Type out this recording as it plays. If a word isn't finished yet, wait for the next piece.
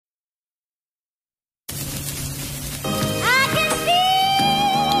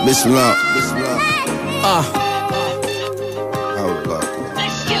Bismillah.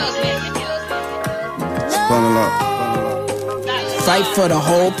 Fight for the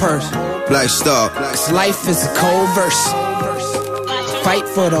whole person. Black Star. Cause life is a cold verse. Fight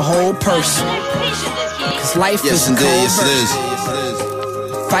for the whole person. Cause life Yes, is a indeed. cold Yes, verse. it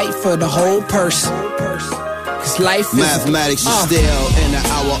is. Fight for the whole person. Cause life is Mathematics is still in the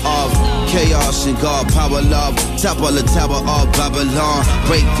hour of chaos and God power love. Topple the tower of Babylon.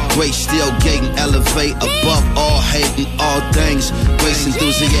 Break the great steel gate and elevate above all hate and all things. Grace,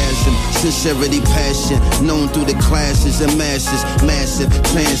 enthusiasm, sincerity, passion. Known through the classes and masses. Massive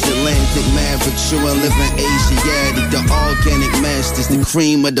transatlantic maverick. True and living Asiatic. The organic masters. The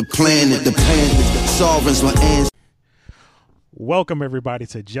cream of the planet. The planet. Sovereigns will answer. Welcome everybody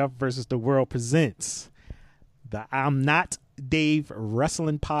to Jeff versus the World presents the I'm Not Dave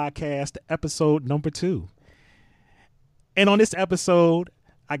Wrestling Podcast, episode number 2. And on this episode,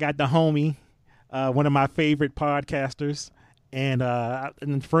 I got the homie, one of my favorite podcasters,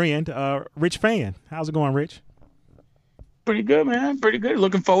 and friend, Rich Fan. How's it going, Rich? Pretty good, man. Pretty good.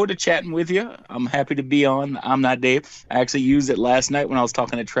 Looking forward to chatting with you. I'm happy to be on I'm Not Dave. I actually used it last night when I was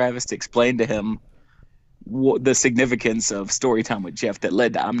talking to Travis to explain to him the significance of story time with Jeff that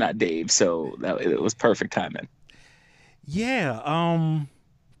led to I'm Not Dave. So it was perfect timing. Yeah.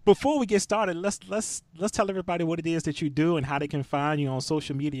 Before we get started, let's tell everybody what it is that you do and how they can find you on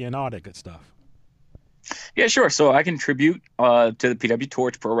social media and all that good stuff. Yeah, sure. So I contribute to the PW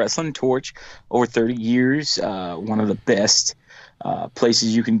Torch, Pro Wrestling Torch, over 30 years. One of the best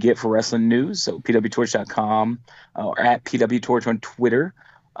places you can get for wrestling news. So pwtorch.com or at pwtorch on Twitter.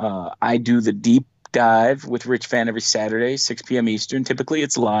 I do the deep dive with Rich Fan every Saturday, 6 p.m. Eastern. Typically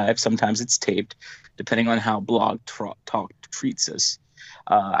it's live. Sometimes it's taped, depending on how Blog Talk treats us.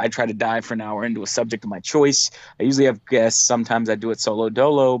 I try to dive for an hour into a subject of my choice. I usually have guests. Sometimes I do it solo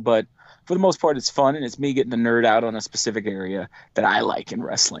dolo, but for the most part, it's fun, and it's me getting to nerd out on a specific area that I like in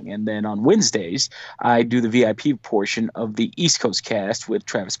wrestling. And then on Wednesdays, I do the VIP portion of the East Coast cast with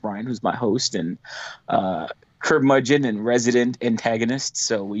Travis Bryan, who's my host, and curmudgeon and resident antagonist.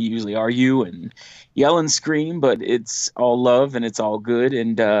 So we usually argue and yell and scream, but it's all love and it's all good.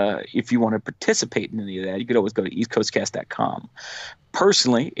 And if you want to participate in any of that, you could always go to eastcoastcast.com.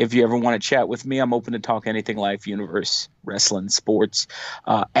 Personally, if you ever want to chat with me, I'm open to talk anything life, universe, wrestling, sports,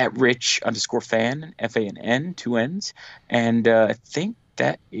 at Rich_fan, F-A-N-N, 2 N's. And I think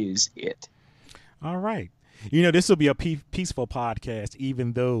that is it. All right. You know, this will be a peaceful podcast,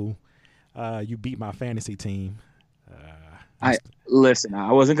 even though you beat my fantasy team. I wasn't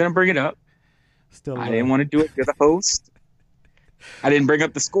going to bring it up. I didn't want to do it. You're the host. I didn't bring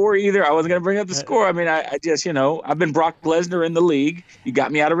up the score either. I wasn't going to bring up the score. I mean, I just, I've been Brock Lesnar in the league. You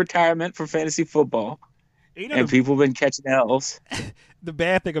got me out of retirement for fantasy football. And people have been catching L's. The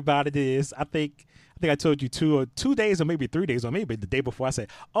bad thing about it is, I think I told you 2 days or maybe 3 days or maybe the day before, I said,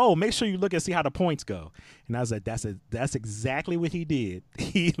 oh, make sure you look and see how the points go. And I was like, that's exactly what he did.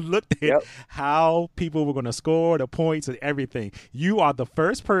 He looked at how people were going to score, the points and everything. You are the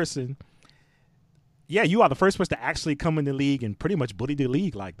first person to actually come in the league and pretty much bully the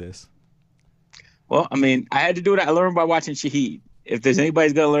league like this. Well, I mean, I had to do it. I learned by watching Shahid. If there's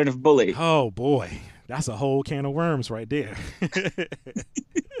anybody's going to learn to bully. Oh, boy. That's a whole can of worms right there.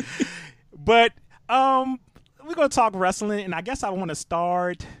 But we're going to talk wrestling, and I guess I want to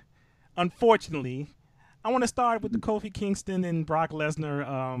start, unfortunately, with the Kofi Kingston and Brock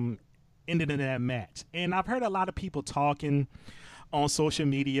Lesnar ended in that match. And I've heard a lot of people talking on social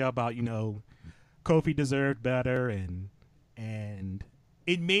media about, Kofi deserved better, and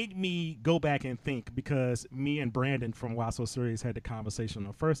it made me go back and think, because me and Brandon from Why So Serious had the conversation on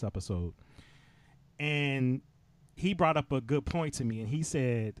the first episode, and he brought up a good point to me, and he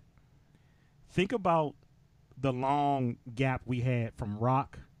said, think about the long gap we had from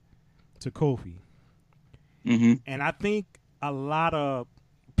Rock to Kofi. Mm-hmm. And I think a lot of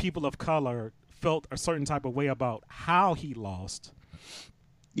people of color felt a certain type of way about how he lost.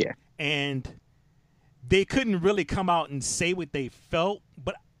 Yeah. And they couldn't really come out and say what they felt,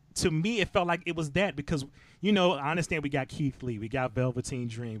 but to me it felt like it was that, because I understand we got Keith Lee, we got Velveteen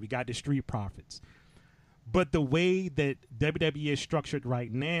Dream, we got the Street Profits, but the way that WWE is structured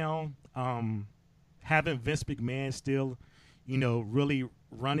right now, having Vince McMahon still really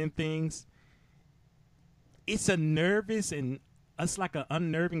running things, it's a nervous and it's like an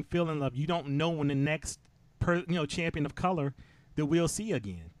unnerving feeling of you don't know when the next champion of color that we'll see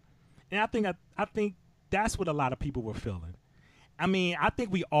again. And I think that's what a lot of people were feeling. I mean, I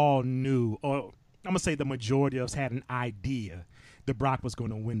think we all knew, or I'm going to say the majority of us had an idea that Brock was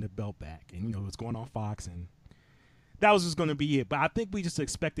going to win the belt back. And, it was going on Fox. And that was just going to be it. But I think we just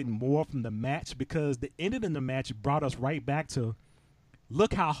expected more from the match because the ending of the match brought us right back to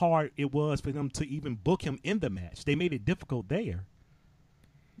look how hard it was for them to even book him in the match. They made it difficult there.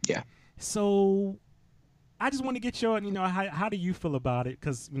 Yeah. So I just want to get your, how do you feel about it?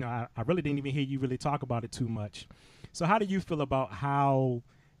 Because, I really didn't even hear you really talk about it too much. So how do you feel about how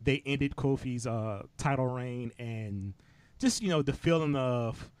they ended Kofi's title reign and just, the feeling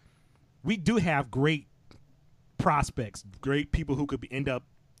of we do have great prospects, great people who could end up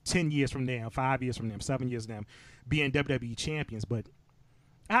 10 years from now, 5 years from now, 7 years from now, being WWE champions. But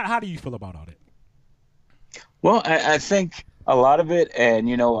how do you feel about all that? Well, I think a lot of it, and,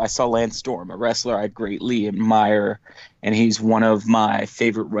 I saw Lance Storm, a wrestler I greatly admire, and he's one of my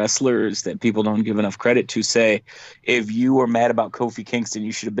favorite wrestlers that people don't give enough credit to, say, if you were mad about Kofi Kingston,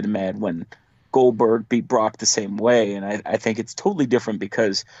 you should have been mad when Goldberg beat Brock the same way. And I think it's totally different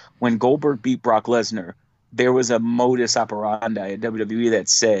because when Goldberg beat Brock Lesnar, there was a modus operandi at WWE that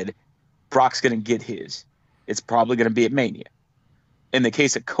said, Brock's going to get his. It's probably going to be at Mania. In the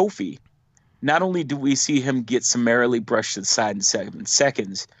case of Kofi, not only do we see him get summarily brushed to the side in 7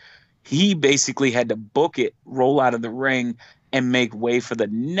 seconds, he basically had to book it, roll out of the ring, and make way for the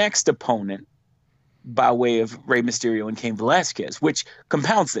next opponent by way of Rey Mysterio and Cain Velasquez, which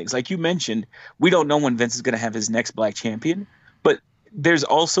compounds things. Like you mentioned, we don't know when Vince is going to have his next black champion, but there's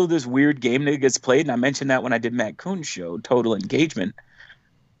also this weird game that gets played, and I mentioned that when I did Matt Coon's show, Total Engagement.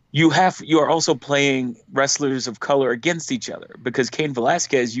 You are also playing wrestlers of color against each other because Cain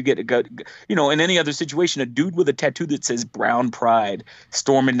Velasquez, you get to go, in any other situation, a dude with a tattoo that says Brown Pride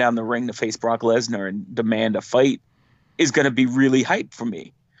storming down the ring to face Brock Lesnar and demand a fight is going to be really hyped for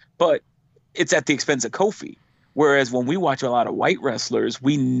me. But it's at the expense of Kofi. Whereas when we watch a lot of white wrestlers,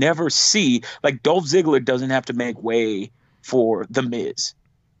 we never see, like Dolph Ziggler doesn't have to make way for The Miz.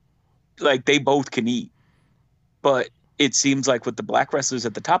 Like they both can eat. But it seems like with the black wrestlers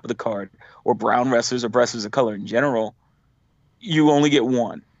at the top of the card, or brown wrestlers or wrestlers of color in general, you only get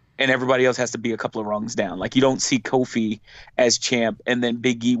one, and everybody else has to be a couple of rungs down. Like you don't see Kofi as champ and then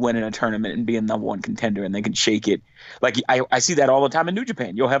Big E winning a tournament and being number one contender and they can shake it. Like I see that all the time in New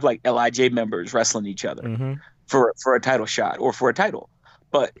Japan. You'll have like LIJ members wrestling each other for a title shot or for a title.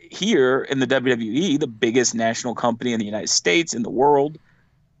 But here in the WWE, the biggest national company in the United States, in the world,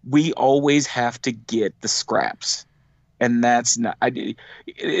 we always have to get the scraps. And that's not,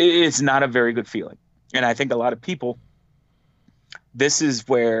 it's not a very good feeling. And I think a lot of people, this is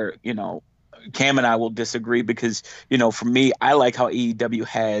where, Cam and I will disagree because, for me, I like how AEW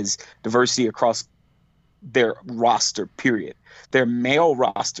has diversity across their roster, period. Their male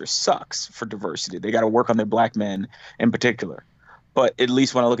roster sucks for diversity. They got to work on their black men in particular. But at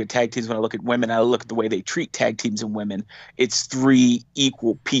least when I look at tag teams, when I look at women, I look at the way they treat tag teams and women. It's 3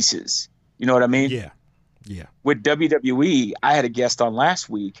 equal pieces. You know what I mean? Yeah. Yeah. With WWE, I had a guest on last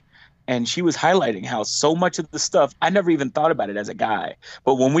week, and she was highlighting how so much of the stuff, I never even thought about it as a guy.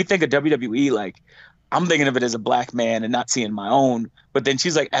 But when we think of WWE, like, I'm thinking of it as a black man and not seeing my own. But then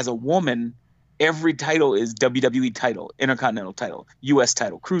she's like, as a woman, every title is WWE title, Intercontinental title, U.S.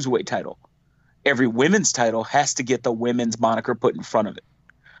 title, Cruiserweight title. Every women's title has to get the women's moniker put in front of it.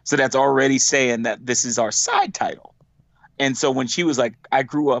 So that's already saying that this is our side title. And so when she was like, I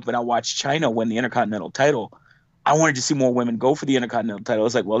grew up and I watched Chyna win the Intercontinental title, I wanted to see more women go for the Intercontinental title.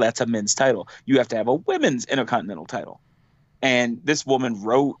 It's like, well, that's a men's title. You have to have a women's Intercontinental title. And this woman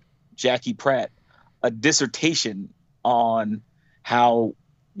wrote, Jackie Pratt, a dissertation on how,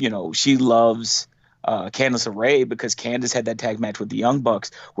 she loves Candice LeRae because Candice had that tag match with the Young Bucks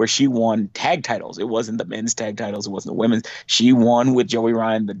where she won tag titles. It wasn't the men's tag titles. It wasn't the women's. She won with Joey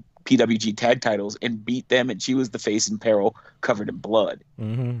Ryan the PWG tag titles and beat them, and she was the face in peril covered in blood.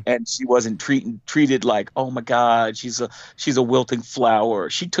 And she wasn't treated like, oh my God, she's a wilting flower.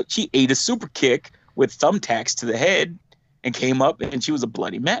 She ate a super kick with thumbtacks to the head and came up, and she was a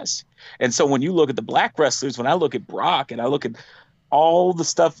bloody mess. And so when you look at the black wrestlers, when I look at Brock and I look at all the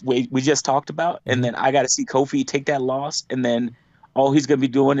stuff we just talked about, and then I got to see Kofi take that loss, and then all he's going to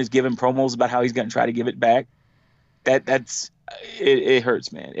be doing is giving promos about how he's going to try to give it back. It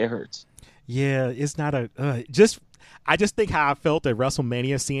hurts, man. It hurts. Yeah, it's not I just think how I felt at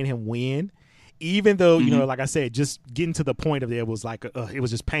WrestleMania seeing him win, even though, like I said, just getting to the point of it was like, it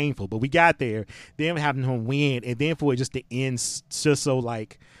was just painful. But we got there, then having him win, and then for it just to end just so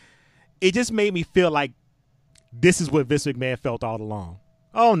like, it just made me feel like this is what Vince McMahon felt all along.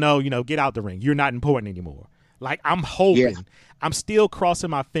 Oh no, get out the ring. You're not important anymore. Like I'm hoping, I'm still crossing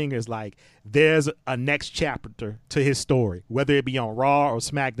my fingers like there's a next chapter to his story, whether it be on Raw or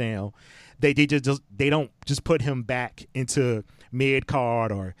SmackDown. They don't just put him back into mid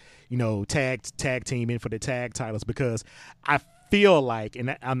card or tag team in for the tag titles, because I feel like,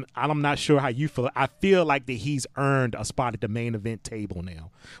 and I'm not sure how you feel, I feel like that he's earned a spot at the main event table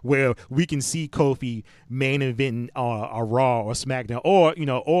now, where we can see Kofi main event a Raw or SmackDown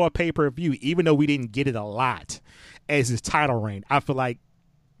or a pay-per-view, even though we didn't get it a lot as his title reign. I feel like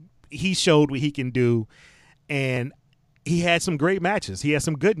he showed what he can do, and he had some great matches. He had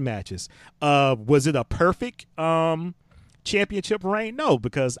some good matches. Was it a perfect championship reign? No,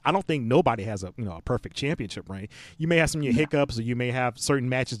 because I don't think nobody has a perfect championship reign. You may have some of your hiccups, or you may have certain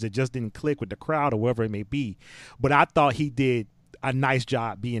matches that just didn't click with the crowd or whatever it may be. But I thought he did a nice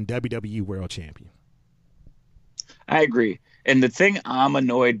job being WWE World Champion. I agree. And the thing I'm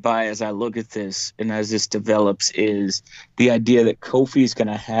annoyed by as I look at this and as this develops is the idea that Kofi is going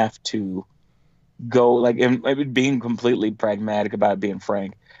to have to go, like, and being completely pragmatic about it, being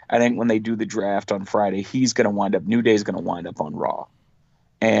frank, I think when they do the draft on Friday, he's going to wind up, New Day is going to wind up on Raw.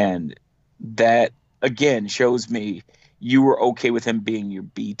 And that, again, shows me you were okay with him being your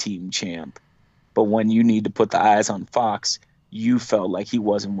B-team champ. But when you need to put the eyes on Fox, you felt like he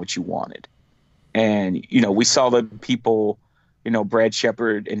wasn't what you wanted. And, we saw the people, Brad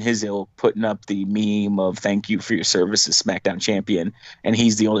Shepard and his ilk putting up the meme of thank you for your service as SmackDown champion. And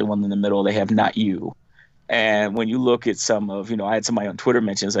he's the only one in the middle. They have not you. And when you look at some of, I had somebody on Twitter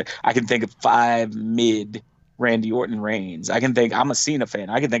mention, it's like, I can think of 5 mid Randy Orton reigns. I'm a Cena fan.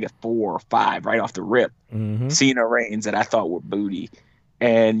 I can think of 4 or 5 right off the rip. Cena reigns that I thought were booty.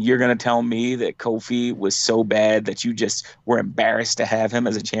 And you're going to tell me that Kofi was so bad that you just were embarrassed to have him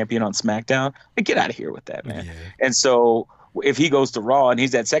as a champion on SmackDown? Like, get out of here with that, man. Yeah. And so if he goes to Raw and he's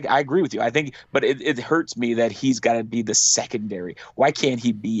that second, I agree with you. I think, but it hurts me that he's got to be the secondary. Why can't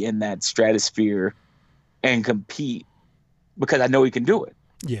he be in that stratosphere and compete? Because I know he can do it.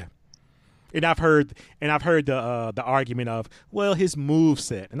 Yeah. And I've heard the argument of, well, his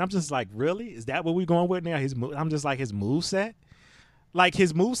moveset. And I'm just like, really? Is that what we're going with now? I'm just like, his moveset? Like,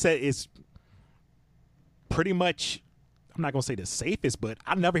 his moveset is pretty much, I'm not going to say the safest, but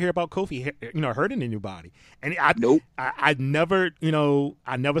I never hear about Kofi, hurting anybody. And Nope. I never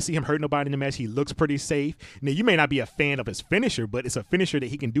see him hurt nobody in the match. He looks pretty safe. Now, you may not be a fan of his finisher, but it's a finisher that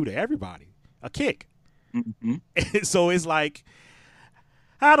he can do to everybody. A kick. Mm-hmm. So it's like,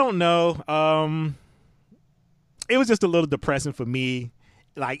 I don't know. It was just a little depressing for me.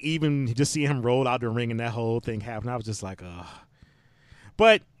 Like, even just seeing him roll out the ring and that whole thing happen, I was just like, ugh.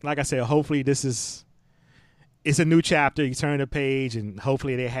 But like I said, hopefully it's a new chapter. You turn the page, and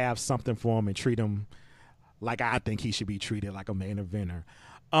hopefully they have something for him and treat him like I think he should be treated, like a main eventer.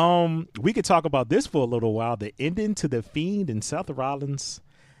 We could talk about this for a little while. The ending to the Fiend and Seth Rollins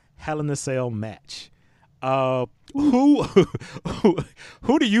Hell in a Cell match. Who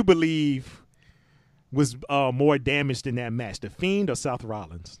do you believe was more damaged in that match, the Fiend or Seth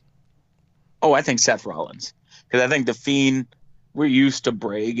Rollins? Oh, I think Seth Rollins, because I think the Fiend, we're used to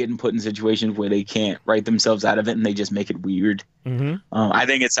Bray getting put in situations where they can't write themselves out of it and they just make it weird. Mm-hmm. I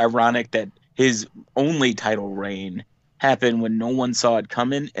think it's ironic that his only title reign happened when no one saw it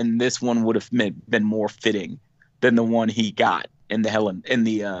coming, and this one would have been more fitting than the one he got in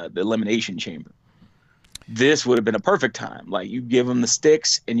the Elimination Chamber. This would have been a perfect time. Like, you give him the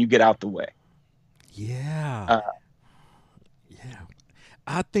sticks and you get out the way. Yeah. Yeah.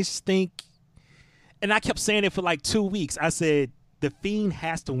 I just think, and I kept saying it for like 2 weeks. I said, the Fiend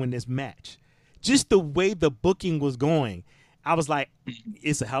has to win this match. Just the way the booking was going, I was like,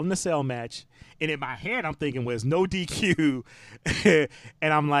 it's a Hell in a Cell match. And in my head, I'm thinking, well, it's no DQ.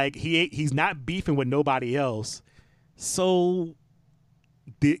 And I'm like, he's not beefing with nobody else. So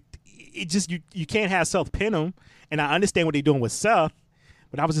it just, you can't have Seth pin him. And I understand what they're doing with Seth.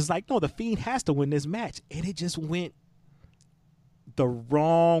 But I was just like, no, the Fiend has to win this match. And it just went the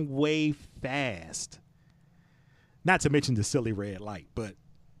wrong way fast. Not to mention the silly red light, but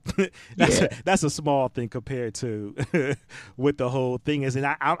that's a small thing compared to what the whole thing is. And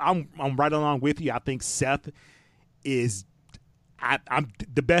I'm right along with you. I think Seth is I'm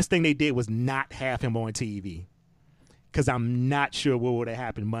the best thing they did was not have him on TV, because I'm not sure what would have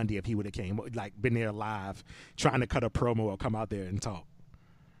happened Monday if he would have been there live trying to cut a promo or come out there and talk.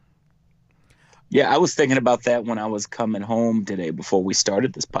 Yeah, I was thinking about that when I was coming home today before we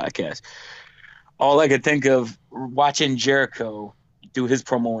started this podcast. All I could think of watching Jericho do his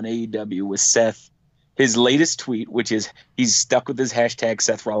promo on AEW was Seth, his latest tweet, which is he's stuck with his hashtag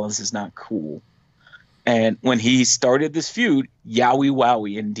Seth Rollins is not cool. And when he started this feud, yowie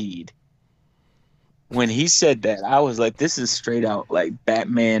wowie indeed. When he said that, I was like, this is straight out like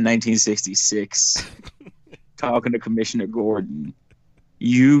Batman 1966 talking to Commissioner Gordon.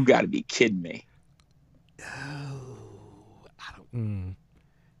 You got to be kidding me.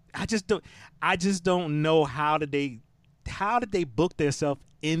 I just don't know how did they book themselves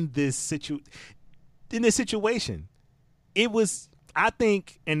in this situation. It was, I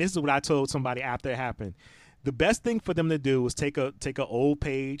think, and this is what I told somebody after it happened. The best thing for them to do was take a old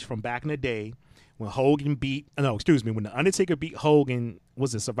page from back in the day when when the Undertaker beat Hogan.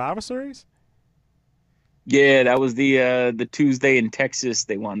 Was it Survivor Series? Yeah, that was the Tuesday in Texas.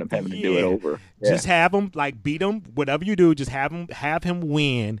 They wound up having to do it over. Yeah. Just have him, beat him, whatever you do. Just have him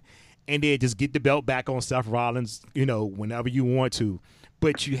win, and then just get the belt back on Seth Rollins. Whenever you want to,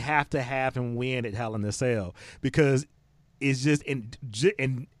 but you have to have him win at Hell in a Cell because it's just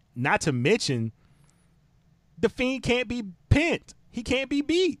and not to mention, the Fiend can't be pinned. He can't be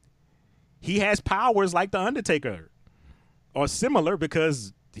beat. He has powers like the Undertaker, or similar,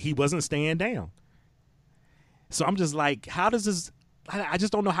 because he wasn't staying down. So I'm just like, how does this? I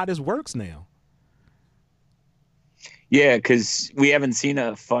just don't know how this works now. Yeah, because we haven't seen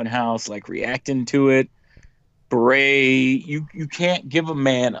a Funhouse reacting to it. Bray, you can't give a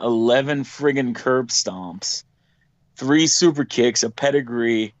man 11 friggin' curb stomps, 3 super kicks, a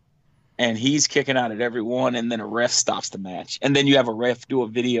pedigree, and he's kicking out at every one, and then a ref stops the match. And then you have a ref do a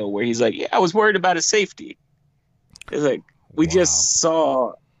video where he's like, yeah, I was worried about his safety. It's like, we just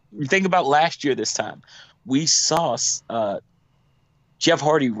saw, think about last year this time. We saw Jeff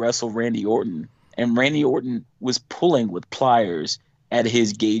Hardy wrestle Randy Orton, and Randy Orton was pulling with pliers at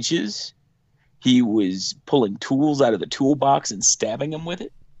his gauges. He was pulling tools out of the toolbox and stabbing him with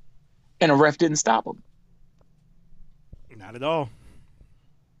it, and a ref didn't stop him. Not at all.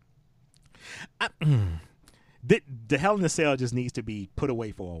 The Hell in a Cell just needs to be put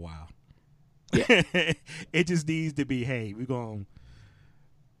away for a while. Yeah. It just needs to be, hey, we're going to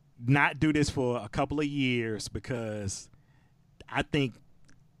not do this for a couple of years, because I think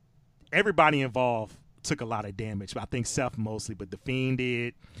everybody involved took a lot of damage. I think Seth mostly, but the Fiend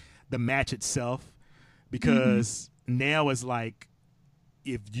did. The match itself, because now it's like,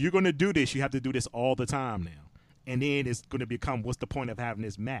 if you're going to do this, you have to do this all the time now. And then it's going to become, what's the point of having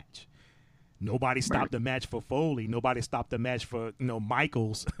this match? Nobody stopped the match for Foley. Nobody stopped the match for,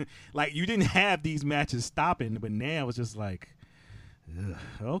 Michaels. You didn't have these matches stopping, but now it's just like,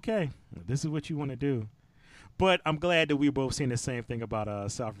 okay, this is what you want to do. But I'm glad that we're both seeing the same thing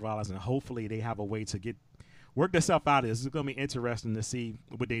about Seth Rollins, and hopefully they have a way to work this stuff out. This is going to be interesting to see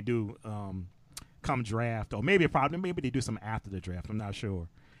what they do come draft, or maybe they do some after the draft. I'm not sure,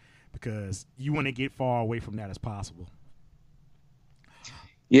 because you want to get far away from that as possible.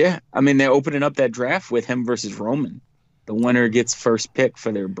 Yeah, I mean, they're opening up that draft with him versus Roman. The winner gets first pick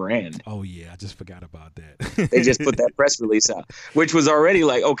for their brand. Oh yeah, I just forgot about that. They just put that press release out, which was already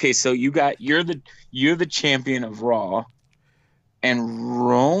like, okay, so you're the champion of Raw, and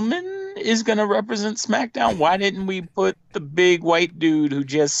Roman is going to represent SmackDown. Why didn't we put the big white dude who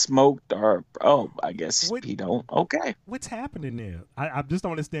just smoked I guess he don't. Okay. What's happening there? I just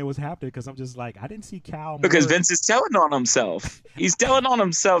don't understand what's happening, because I'm just like, I didn't see Cal. Because Vince is telling on himself. He's telling on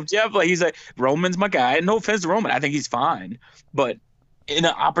himself, Jeff. He's like, Roman's my guy. No offense to Roman. I think he's fine. But in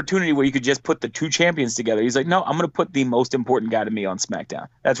an opportunity where you could just put the two champions together, he's like, no, I'm going to put the most important guy to me on SmackDown.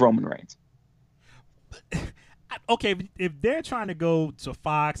 That's Roman Reigns. Okay, if they're trying to go to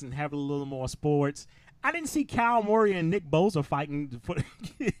Fox and have a little more sports, I didn't see Kyle Murray and Nick Bosa fighting.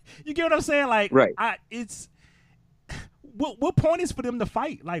 You get what I'm saying? Right. It's what point is for them to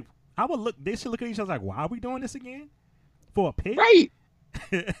fight? They should look at each other like, why are we doing this again? For a pick? Right.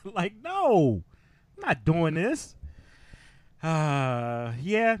 No, I'm not doing this.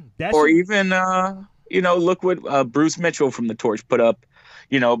 Yeah. Even, look what Bruce Mitchell from The Torch put up.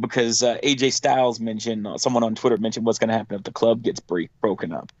 Because AJ Styles mentioned, someone on Twitter mentioned what's going to happen if the club gets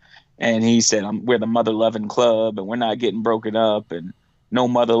broken up. And he said, we're the mother-loving club, and we're not getting broken up, and no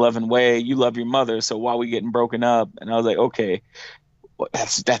mother-loving way. You love your mother, so why are we getting broken up? And I was like, okay,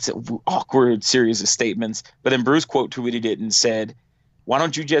 that's an awkward series of statements. But then Bruce quote tweeted it and said, why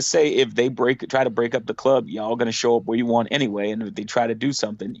don't you just say, if they try to break up the club, y'all going to show up where you want anyway, and if they try to do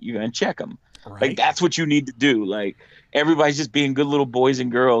something, you're going to check them. Right. That's what you need to do. Everybody's just being good little boys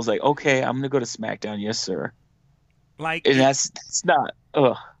and girls. Okay, I'm gonna go to SmackDown, yes, sir. And that's not.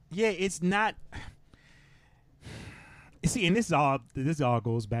 Ugh. Yeah, it's not. See, and this all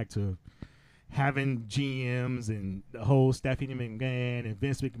goes back to having GMs and the whole Stephanie McMahon and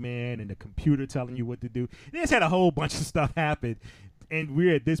Vince McMahon and the computer telling you what to do. They just had a whole bunch of stuff happen, and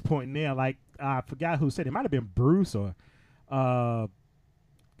we're at this point now. I forgot who said it. It might have been Bruce or.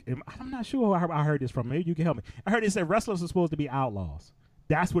 I'm not sure who I heard this from. Maybe you can help me. I heard it said wrestlers are supposed to be outlaws.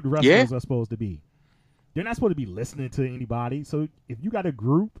 That's what wrestlers are supposed to be. They're not supposed to be listening to anybody. So if you got a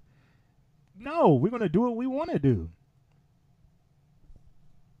group, no, we're going to do what we want to do.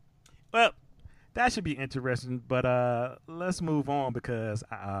 that should be interesting. But let's move on because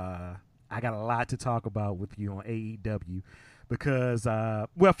I got a lot to talk about with you on AEW. Because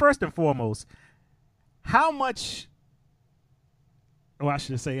well, first and foremost, how much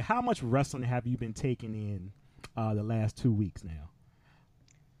wrestling have you been taking in the last 2 weeks now?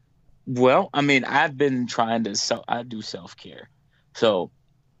 Well, I mean, I've been trying to I do self-care. So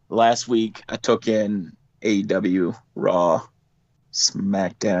last week I took in AEW, Raw,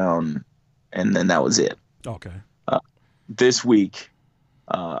 SmackDown, and then that was it. Okay. This week,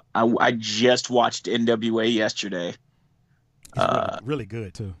 I just watched NWA yesterday. It's really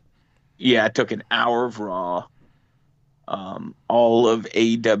good too. Yeah, I took an hour of Raw, all of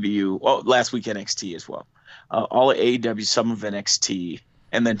AEW. Well, last week NXT as well. All of AEW, some of NXT,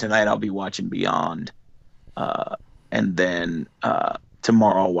 and then tonight I'll be watching Beyond, and then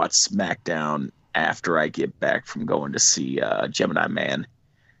tomorrow I'll watch SmackDown after I get back from going to see Gemini Man,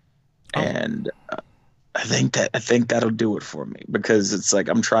 and I think that'll do it for me because it's like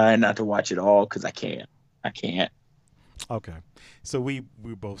I'm trying not to watch it all because I can't. Okay, so we're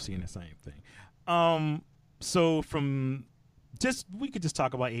both seeing the same thing. So we could just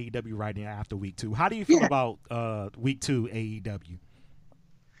talk about AEW right now after week 2. How do you feel about week 2 AEW?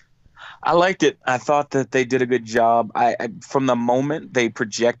 I liked it. I thought that they did a good job. I from the moment they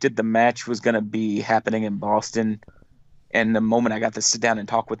projected the match was going to be happening in Boston, and the moment I got to sit down and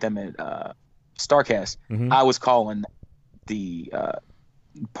talk with them at Starrcast, I was calling the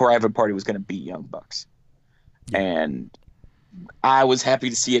Private Party was going to beat Young Bucks. And I was happy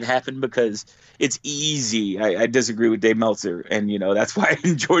to see it happen because it's easy. I disagree with Dave Meltzer, and that's why I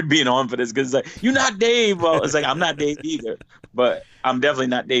enjoyed being on for this because it's like, you're not Dave. Well, it's like I'm not Dave either, but I'm definitely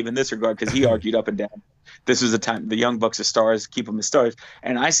not Dave in this regard because he argued up and down. This was the time the Young Bucks are stars, keep them as stars,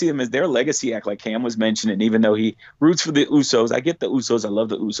 and I see them as their legacy act, like Cam was mentioning. Even though he roots for the Usos, I get the Usos, I love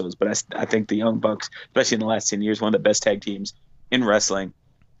the Usos, but I think the Young Bucks, especially in the last 10 years, one of the best tag teams in wrestling.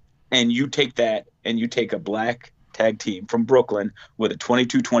 And you take that and you take a black tag team from Brooklyn with a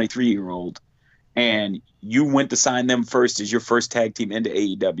 22, 23-year-old, and you went to sign them first as your first tag team into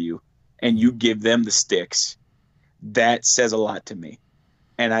AEW, and you give them the sticks. That says a lot to me.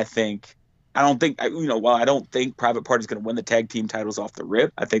 And I don't think Private Party is going to win the tag team titles off the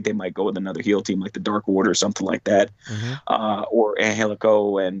rip. I think they might go with another heel team like the Dark Order or something like that, or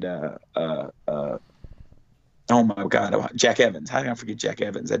Angelico and oh my God, Jack Evans. How can I forget Jack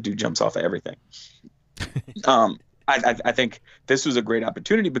Evans? That dude jumps off of everything. I think this was a great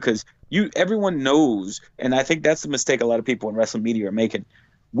opportunity because everyone knows, and I think that's the mistake a lot of people in wrestling media are making.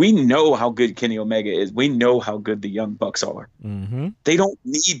 We know how good Kenny Omega is. We know how good the Young Bucks are. They don't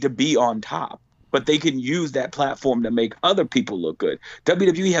need to be on top, but they can use that platform to make other people look good.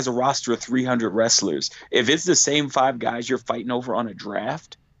 WWE has a roster of 300 wrestlers. If it's the same 5 guys you're fighting over on a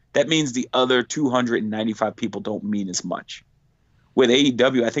draft, that means the other 295 people don't mean as much. With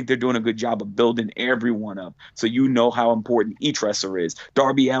AEW, I think they're doing a good job of building everyone up so you know how important each wrestler is.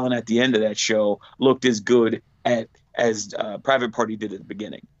 Darby Allin at the end of that show looked as good as Private Party did at the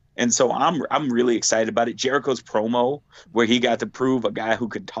beginning. And so I'm really excited about it. Jericho's promo where he got to prove a guy who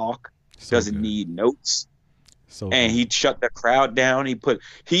can talk doesn't need notes. And he shut the crowd down.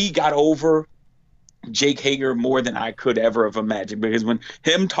 He got over Jake Hager more than I could ever have imagined, because when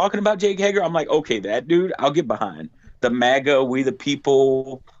him talking about Jake Hager, I'm like, okay, that dude, I'll get behind. The MAGA, we the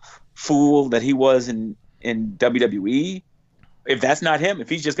people fool that he was in WWE. If that's not him, if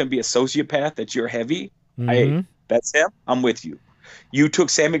he's just going to be a sociopath that you're heavy, hey, that's him, I'm with you. You took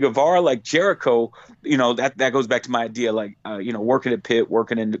Sammy Guevara like Jericho, that goes back to my idea, like, working at Pitt,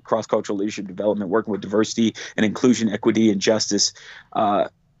 working in cross-cultural leadership development, working with diversity and inclusion, equity, and justice.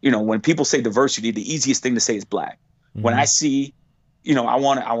 When people say diversity, the easiest thing to say is black. When I see, I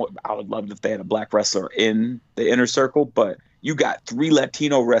would love if they had a black wrestler in the inner circle, but you got 3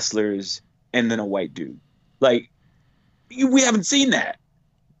 Latino wrestlers and then a white dude. Like, we haven't seen that.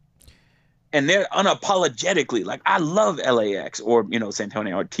 And they're unapologetically, like, I love LAX or,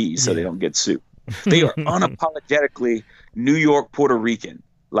 Santonio Ortiz, so they don't get sued. They are unapologetically New York, Puerto Rican.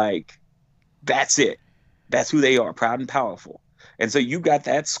 Like, that's it. That's who they are, proud and powerful. And so you got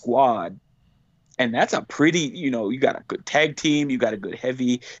that squad, and that's a pretty, you got a good tag team, you got a good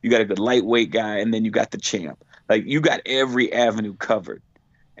heavy, you got a good lightweight guy, and then you got the champ. Like, you got every avenue covered.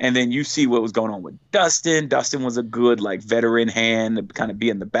 And then you see what was going on with Dustin. Dustin was a good, like, veteran hand to kind of be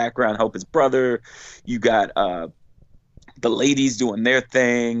in the background, help his brother. You got the ladies doing their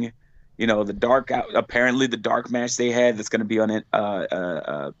thing. Apparently the dark match they had that's going to be on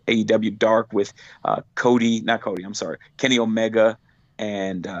AEW Dark with Kenny Omega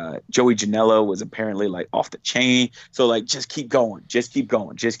and Joey Janela was apparently like off the chain. So like, just keep going, just keep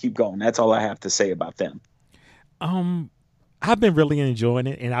going, just keep going. That's all I have to say about them. I've been really enjoying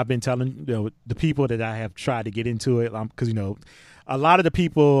it, and I've been telling the people that I have tried to get into it, because a lot of the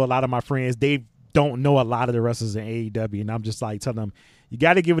people, a lot of my friends, they don't know a lot of the wrestlers in AEW, and I'm just like telling them, you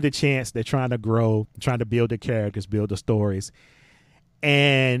got to give it a chance. They're trying to grow, trying to build the characters, build the stories,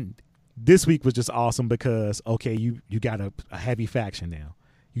 and this week was just awesome because you got a heavy faction now.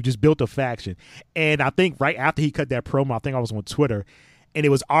 You just built a faction, and I think right after he cut that promo, I think I was on Twitter, and it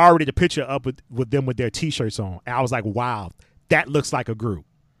was already the picture up with them with their T-shirts on, and I was like, wow. That looks like a group.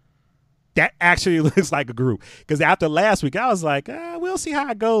 That actually looks like a group. Because after last week, I was like, we'll see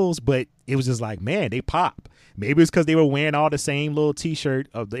how it goes. But it was just like, man, they pop. Maybe it's because they were wearing all the same little T-shirt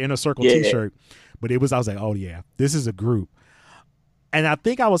of the Inner Circle T-shirt. But I was like, oh yeah, this is a group. And I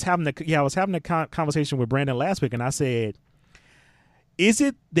think I was having a conversation with Brandon last week, and I said, is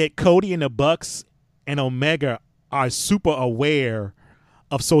it that Cody and the Bucks and Omega are super aware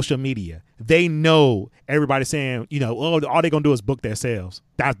of social media? They know everybody saying, all they're going to do is book their sales.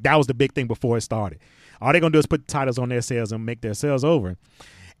 That was the big thing before it started. All they're going to do is put titles on their sales and make their sales over.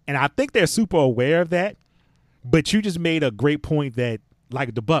 And I think they're super aware of that. But you just made a great point that,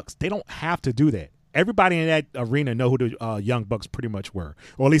 like the Bucks, they don't have to do that. Everybody in that arena know who the Young Bucks pretty much were.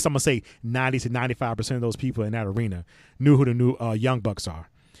 Or at least I'm going to say 90 to 95% of those people in that arena knew who the new Young Bucks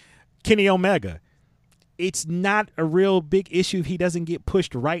are. Kenny Omega, it's not a real big issue if he doesn't get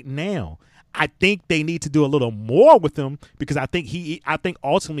pushed right now. I think they need to do a little more with him because I think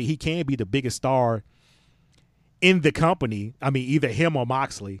ultimately he can be the biggest star in the company. I mean, either him or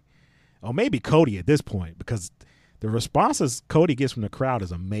Moxley, or maybe Cody at this point, because the responses Cody gets from the crowd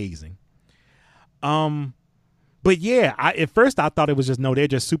is amazing. But yeah, at first I thought it was just, no, they're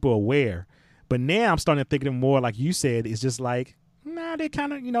just super aware. But now I'm starting to think of them more, like you said, it's just like, nah, they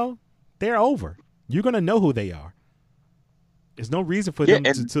kind of, they're over. You're going to know who they are. There's no reason for them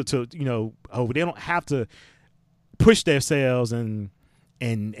to they don't have to push themselves and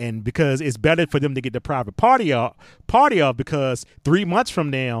because it's better for them to get the private party off because 3 months from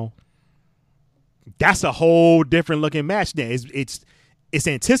now, that's a whole different looking match. Now it's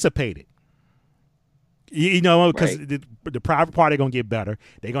anticipated, because right. the private party gonna get better.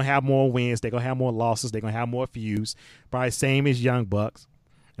 They're gonna have more wins. They're gonna have more losses. They're gonna have more feuds. Probably same as Young Bucks.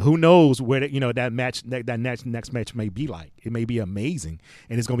 Who knows where that match, that next match may be like? It may be amazing,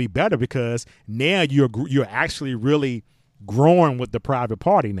 and it's gonna be better because now you're actually really growing with the private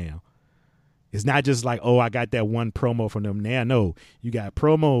party. Now it's not just like, I got that one promo from them. Now, no, you got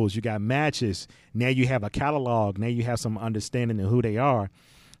promos, you got matches. Now you have a catalog. Now you have some understanding of who they are.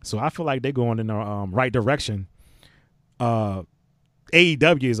 So I feel like they're going in the right direction.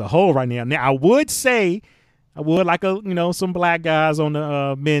 AEW as a whole right now. Now I would like some black guys on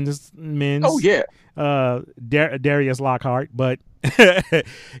the men's. Oh yeah. Darius Lockhart, but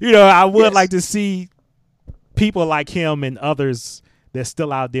I would like to see people like him and others that's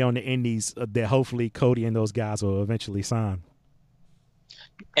still out there on the indies that hopefully Cody and those guys will eventually sign.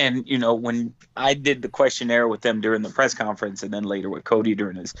 And when I did the questionnaire with them during the press conference, and then later with Cody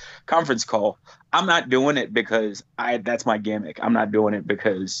during his conference call, I'm not doing it because that's my gimmick. I'm not doing it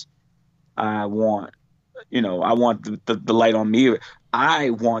because I want. I want the light on me. I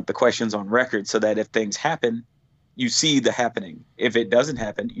want the questions on record so that if things happen, you see the happening. If it doesn't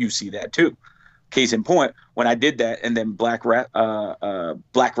happen, you see that too. Case in point, when I did that, and then Black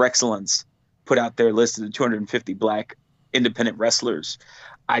Rexcellence put out their list of the 250 black independent wrestlers,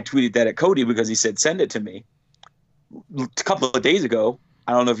 I tweeted that at Cody because he said, send it to me. A couple of days ago,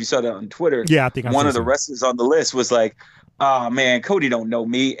 I don't know if you saw that on Twitter. Yeah, I think one of the wrestlers on the list was like, oh man, Cody don't know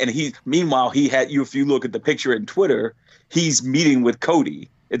me. And meanwhile, he had you, if you look at the picture in Twitter, he's meeting with Cody.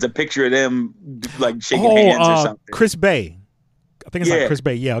 It's a picture of them like shaking hands or something. Chris Bay. I think it's like Chris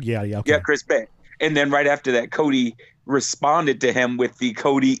Bay. Yeah. Okay. Yeah, Chris Bay. And then right after that, Cody responded to him with the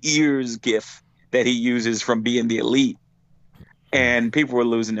Cody ears gif that he uses from being the Elite. And people were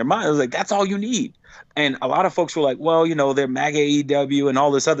losing their mind. I was like, that's all you need. And a lot of folks were like, well, they're MAGA AEW and all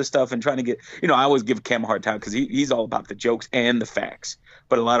this other stuff and trying to get, I always give Cam a hard time because he's all about the jokes and the facts.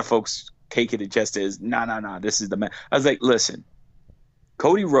 But a lot of folks take it just as, nah, this is the man. I was like, listen,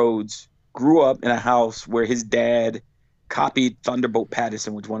 Cody Rhodes grew up in a house where his dad copied Thunderbolt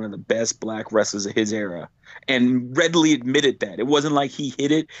Patterson, which was one of the best black wrestlers of his era, and readily admitted that. It wasn't like he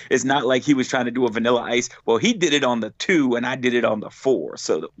hid it. It's not like he was trying to do a Vanilla Ice. Well, he did it on the 2 and I did it on the 4.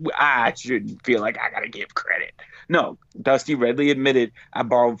 So I shouldn't feel like I got to give credit. No, Dusty readily admitted I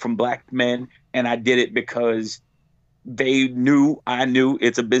borrowed from black men and I did it because I knew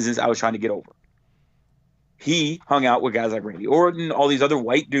it's a business I was trying to get over. he hung out with guys like Randy Orton, all these other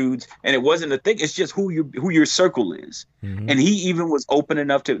white dudes, and it wasn't a thing. It's just who your circle is. Mm-hmm. And he even was open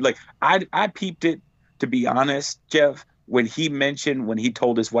enough to, like, I peeped it, to be honest, Jeff, when he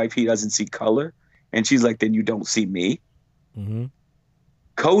told his wife he doesn't see color, and she's like, then you don't see me. Mm-hmm.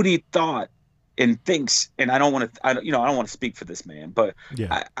 Cody thought and thinks, and I don't want to speak for this man, but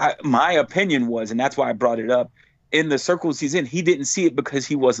yeah. My opinion was, and that's why I brought it up, in the circles he's in, he didn't see it because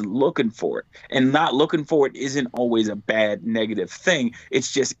he wasn't looking for it. And not looking for it isn't always a bad, negative thing.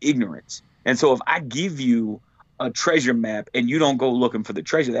 It's just ignorance. And so if I give you a treasure map and you don't go looking for the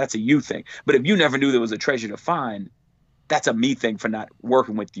treasure, that's a you thing. But if you never knew there was a treasure to find, that's a me thing for not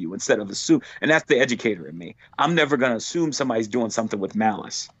working with you instead of assume. And that's the educator in me. I'm never going to assume somebody's doing something with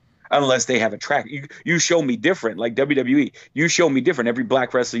malice unless they have a track. You show me different, like WWE. You show me different. Every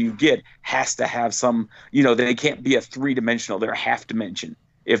black wrestler you get has to have some, they can't be a 3-dimensional. They're a half dimension,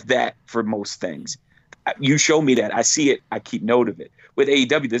 if that, for most things. You show me that. I see it. I keep note of it. With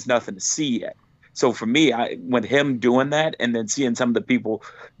AEW, there's nothing to see yet. So for me, with him doing that and then seeing some of the people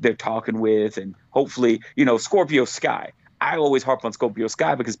they're talking with, and hopefully, Scorpio Sky. I always harp on Scorpio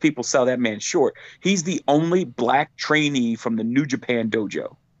Sky because people sell that man short. He's the only black trainee from the New Japan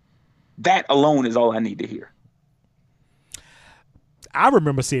dojo. That alone is all I need to hear. I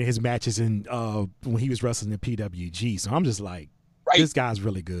remember seeing his matches in when he was wrestling in PWG, so I'm just like, This guy's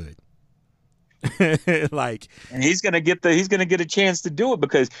really good. And he's gonna get a chance to do it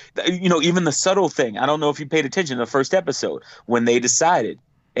because even the subtle thing. I don't know if you paid attention to the first episode when they decided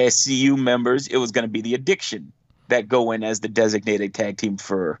SCU members it was going to be the Addiction that go in as the designated tag team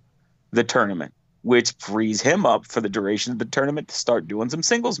for the tournament, which frees him up for the duration of the tournament to start doing some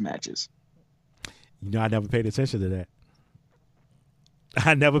singles matches. I never paid attention to that.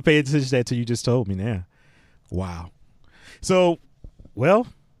 I never paid attention to that till you just told me now. Wow. So, well,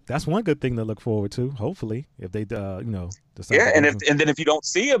 that's one good thing to look forward to. Hopefully, if they, decide. Yeah, and then if you don't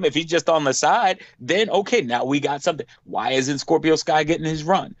see him, if he's just on the side, then okay, now we got something. Why isn't Scorpio Sky getting his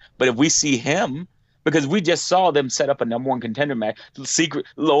run? But if we see him, because we just saw them set up a number one contender match,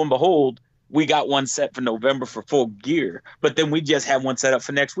 lo and behold, we got one set for November for Full Gear, but then we just had one set up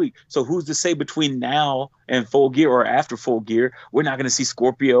for next week. So who's to say between now and Full Gear or after Full Gear, we're not going to see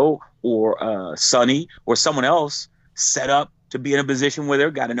Scorpio or Sonny or someone else set up to be in a position where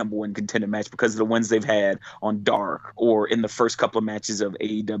they've got a number one contender match because of the ones they've had on Dark or in the first couple of matches of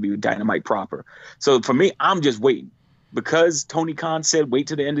AEW Dynamite proper. So for me, I'm just waiting. Because Tony Khan said wait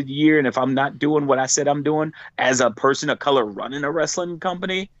till the end of the year, and if I'm not doing what I said I'm doing as a person of color running a wrestling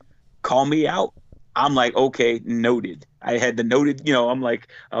company, call me out. I'm like, okay, noted. I had the noted, I'm like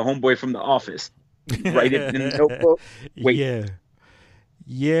a homeboy from The Office. Write it in the notebook. Wait.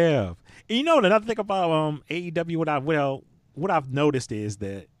 Yeah. And another thing about AEW, what I've noticed is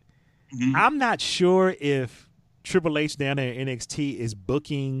that I'm not sure if Triple H down there in NXT is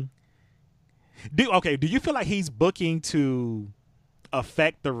booking. Do you feel like he's booking to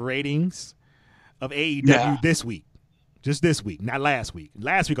affect the ratings of AEW this week? Just this week, not last week.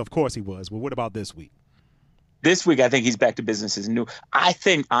 Last week, of course, he was. But what about this week? This week, I think he's back to business as new. I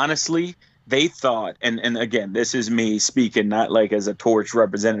think, honestly, they thought, and again, this is me speaking, not like as a Torch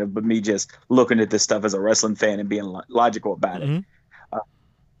representative, but me just looking at this stuff as a wrestling fan and being logical about it.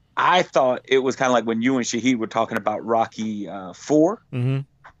 I thought it was kind of like when you and Shahid were talking about Rocky 4.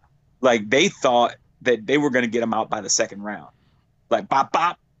 Like they thought that they were going to get him out by the second round. Like, bop,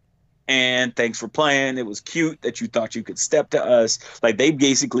 bop. And thanks for playing. It was cute that you thought you could step to us. Like they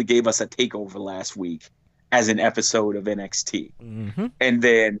basically gave us a takeover last week as an episode of NXT. And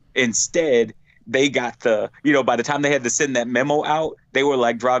then instead they got by the time they had to send that memo out, they were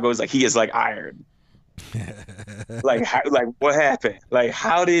like, Drago's like, he is like iron. like what happened? Like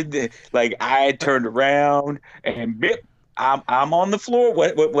how did I turned around and bip, I'm on the floor.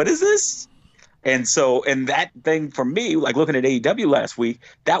 What is this? And so, and that thing for me, like looking at AEW last week,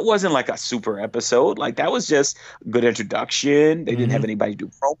 that wasn't like a super episode. Like that was just good introduction. They didn't have anybody do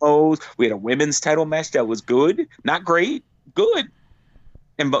promos. We had a women's title match that was good, not great, good.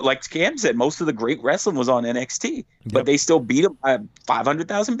 But like Cam said, most of the great wrestling was on NXT, but they still beat them by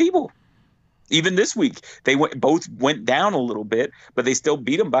 500,000 people. Even this week, they both went down a little bit, but they still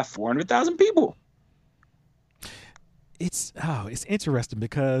beat them by 400,000 people. It's interesting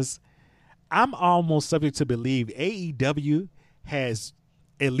because I'm almost subject to believe AEW has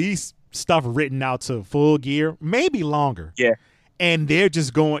at least stuff written out to Full Gear, maybe longer. Yeah. And they're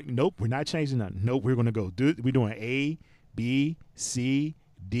just going, nope, we're not changing nothing. Nope, we're going to go. We're doing A, B, C,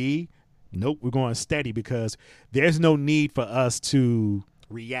 D. Nope, we're going steady because there's no need for us to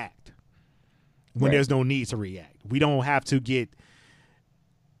react when there's no need to react. We don't have to get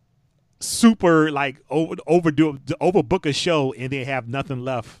super like overbook a show and then have nothing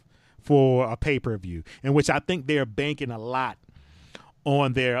left for a pay-per-view, in which I think they're banking a lot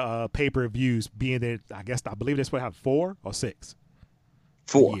on their pay-per-views being there. I believe they're supposed to have 4 or 6.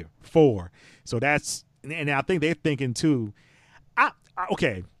 4. 4. So that's, and I think they're thinking too.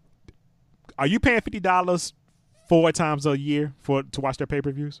 Okay, are you paying $50 4 times a year to watch their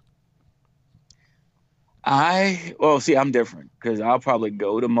pay-per-views? I'm different because I'll probably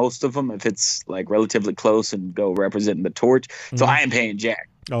go to most of them if it's like relatively close and go representing the torch. So I ain't paying jack.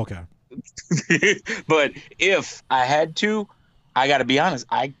 Okay. But if I had to, I got to be honest,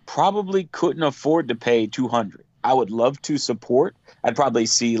 I probably couldn't afford to pay $200. I would love to support. I'd probably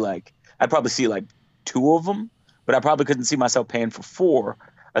see like 2 of them, but I probably couldn't see myself paying for 4,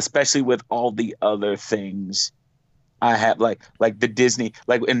 especially with all the other things I have, like the Disney.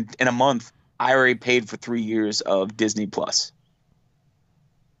 Like in a month, I already paid for 3 years of Disney Plus.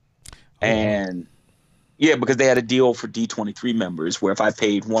 And yeah, because they had a deal for D23 members where if I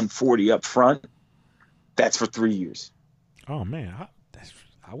paid $140 up front, that's for 3 years. Oh man,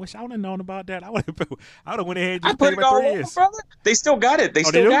 I wish I would have known about that. I would have went ahead and just I put paid it for all 3 over, years. brother. They still got it. They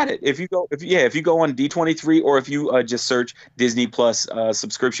still do? got it. If you go on D23 or if you just search Disney Plus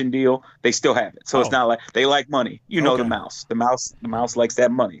subscription deal, they still have it. So it's not like they like money. You know, Okay. the mouse likes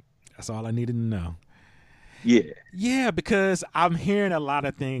that money. That's all I needed to know. Yeah. Yeah, because I'm hearing a lot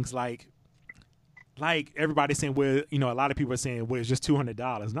of things like everybody saying, well, a lot of people are saying, well, it's just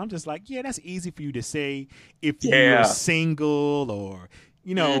 $200. And I'm just like, yeah, that's easy for you to say if you're single or,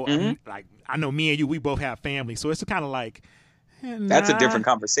 like I know me and you, we both have family. So it's kind of like, that's a different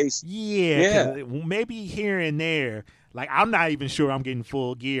conversation. Yeah. Maybe here and there, like I'm not even sure I'm getting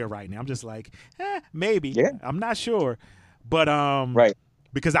full gear right now. I'm just like, maybe. Yeah. I'm not sure. But right.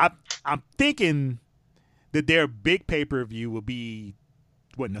 Because I'm thinking that their big pay-per-view will be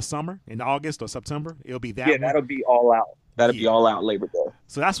in the summer, in August or September. It'll be that. Yeah, one. that'll be all out. That'll be all out Labor Day.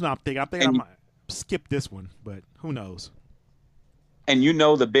 So that's what I'm thinking. I think I might skip this one, but who knows? And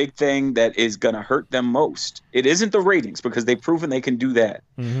the big thing that is going to hurt them most, it isn't the ratings because they've proven they can do that.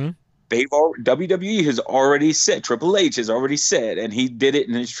 Mm-hmm. WWE has already said, Triple H has already said, and he did it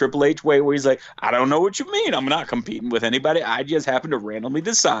in his Triple H way where he's like, I don't know what you mean. I'm not competing with anybody. I just happen to randomly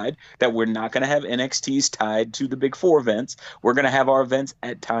decide that we're not going to have NXTs tied to the Big 4 events. We're going to have our events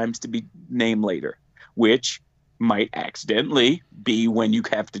at times to be named later, which might accidentally be when you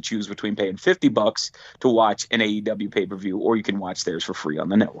have to choose between paying $50 to watch an AEW pay-per-view or you can watch theirs for free on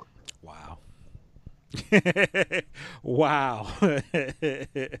the network. Wow.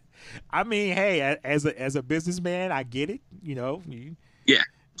 I mean, hey, as a businessman, I get it. You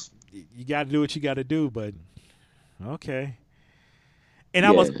got to do what you got to do, but okay. And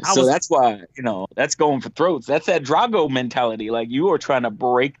that's why, that's going for throats. That's that Drago mentality. Like you are trying to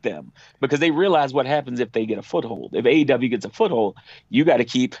break them because they realize what happens if they get a foothold. If AEW gets a foothold, you got to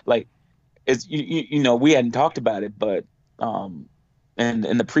keep we hadn't talked about it, but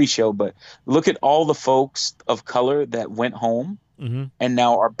in the pre-show, but look at all the folks of color that went home and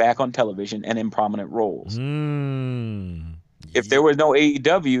now are back on television and in prominent roles. If there was no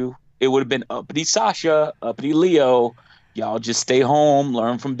AEW, it would have been uppity Sasha, uppity Leo. Y'all just stay home,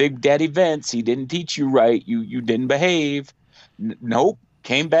 learn from Big Daddy Vince. He didn't teach you right. You didn't behave. Nope.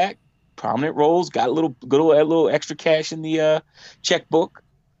 Came back, prominent roles, got a little extra cash in the checkbook,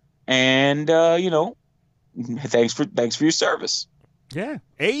 and thanks for your service. Yeah,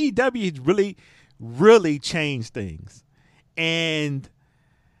 AEW really, really changed things, and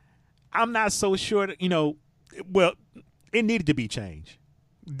I'm not so sure that, well, it needed to be changed.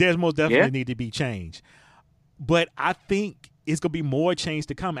 There's most definitely need to be changed, but I think it's gonna be more change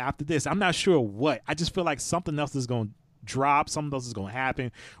to come after this. I'm not sure what. I just feel like something else is gonna drop. Something else is gonna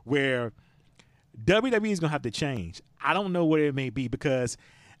happen where WWE is gonna have to change. I don't know what it may be because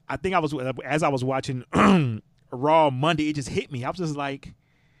I think as I was watching Raw Monday, it just hit me. I was just like,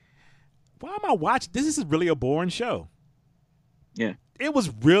 why am I watching? This is really a boring show. Yeah. It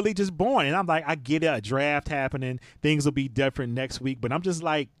was really just boring. And I'm like, I get it, a draft happening. Things will be different next week. But I'm just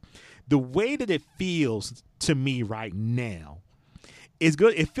like, the way that it feels to me right now is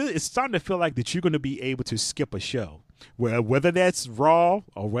good. It's starting to feel like that you're going to be able to skip a show. Whether that's Raw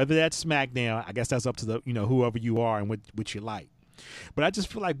or whether that's SmackDown, I guess that's up to the whoever you are and what you like. But I just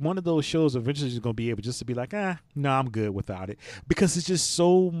feel like one of those shows eventually is going to be able just to be like, no, I'm good without it. Because it's just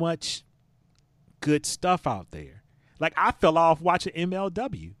so much good stuff out there. Like, I fell off watching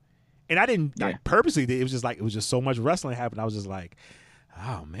MLW. And I didn't purposely. It was just so much wrestling happened. I was just like,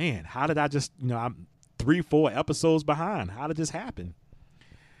 oh, man, how did I just, I'm 3-4 episodes behind. How did this happen?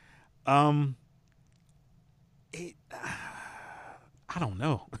 I I don't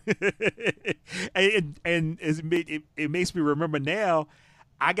know. and it makes me remember now,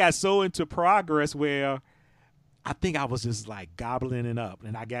 I got so into Progress where I think I was just like gobbling it up.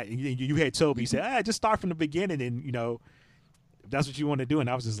 And you had told me, you said, just start from the beginning and, if that's what you want to do. And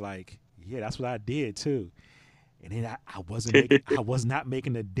I was just like, yeah, that's what I did too. And then I was not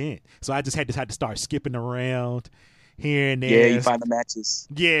making a dent. So I just had to start skipping around here and there. Yeah, you find the matches.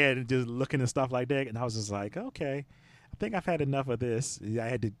 Yeah, and just looking and stuff like that. And I was just like, okay, I think I've had enough of this. I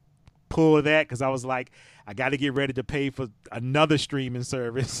had to pull that because I was like, I got to get ready to pay for another streaming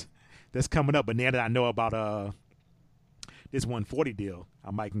service that's coming up. But now that I know about this 140 deal, I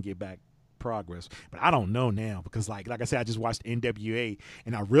might can get back Progress. But I don't know now because like I said, I just watched NWA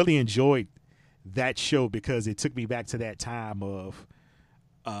and I really enjoyed that show because it took me back to that time of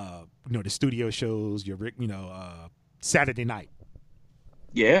the studio shows, Saturday night.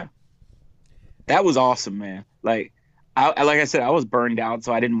 Yeah, that was awesome, man. Like I said, I was burned out,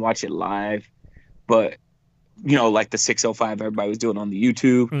 so I didn't watch it live. But like the 605 everybody was doing on the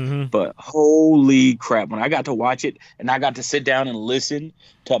YouTube. Mm-hmm. But holy crap, when I got to watch it and I got to sit down and listen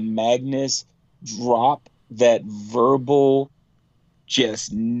to Magnus drop that verbal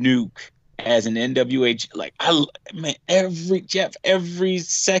just nuke as an NWA, like every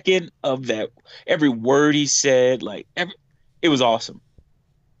second of that, every word he said, like it was awesome.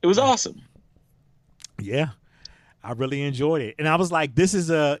 It was awesome. Yeah, I really enjoyed it, and I was like, "This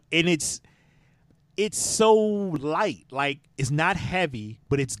is and it's so light, like it's not heavy,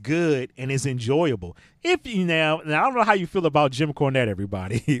 but it's good and it's enjoyable." And I don't know how you feel about Jim Cornette,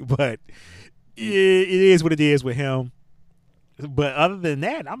 everybody, but it is what it is with him. But other than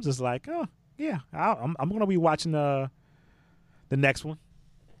that, I'm just like, oh yeah, I'm gonna be watching the next one.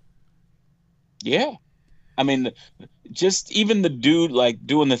 Yeah, I mean, just even the dude like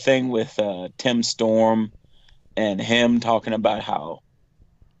doing the thing with Tim Storm and him talking about how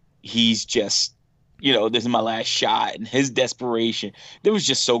he's just, this is my last shot and his desperation. It was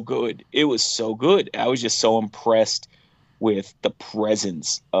just so good. It was so good. I was just so impressed with the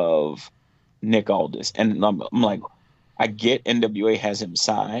presence of Nick Aldis, and I'm like, I get NWA has him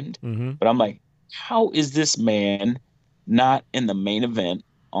signed, mm-hmm. but I'm like, how is this man not in the main event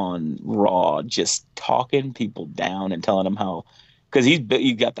on Raw, just talking people down and telling them how, because he's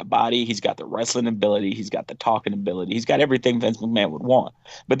got the body, he's got the wrestling ability, he's got the talking ability, he's got everything Vince McMahon would want.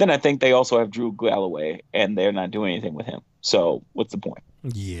 But then I think they also have Drew Galloway, and they're not doing anything with him. So what's the point?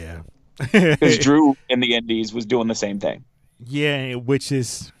 Yeah, because Drew in the Indies was doing the same thing. Yeah, which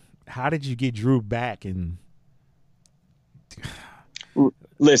is, how did you get Drew back? And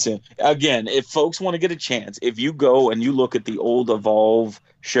listen, again, if folks want to get a chance, if you go and you look at the old Evolve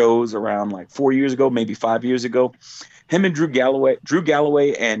shows around like 4 years ago, maybe 5 years ago, him and Drew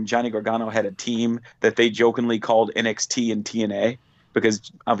Galloway and Johnny Gargano had a team that they jokingly called NXT and TNA, because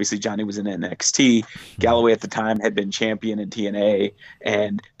obviously Johnny was in NXT. Galloway at the time had been champion in TNA,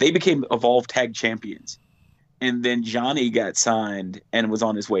 and they became Evolve Tag Champions. And then Johnny got signed and was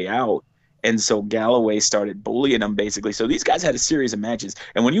on his way out. And so Galloway started bullying him, basically. So these guys had a series of matches.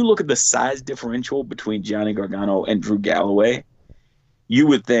 And when you look at the size differential between Johnny Gargano and Drew Galloway, you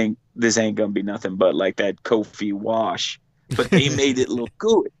would think this ain't going to be nothing but like that Kofi wash. But they made it look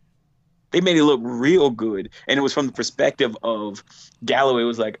good. They made it look real good. And it was from the perspective of Galloway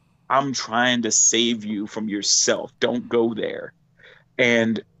was like, I'm trying to save you from yourself. Don't go there.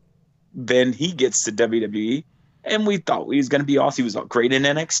 And then he gets to WWE, and we thought he was going to be awesome. He was great in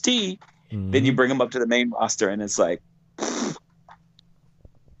NXT. mm-hmm. Then you bring him up to the main roster, and it's like,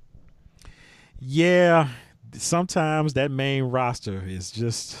 yeah, sometimes that main roster is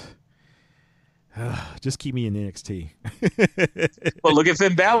just keep me in NXT. well, look at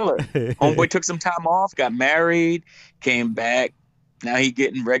Finn Balor. Homeboy took some time off, got married, came back. Now he's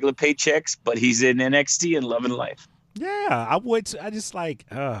getting regular paychecks, but he's in NXT and loving life. Yeah, I just like,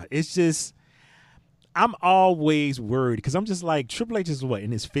 it's just, I'm always worried because I'm just like, Triple H is what,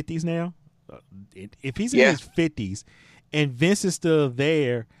 in his 50s now? If he's in his 50s and Vince is still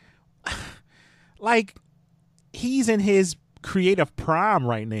there, like, he's in his creative prime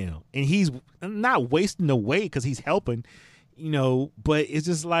right now, and he's not wasting away because he's helping, but it's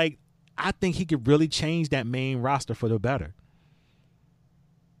just like, I think he could really change that main roster for the better.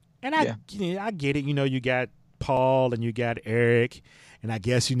 And I get it. You got Paul and you got Eric, and I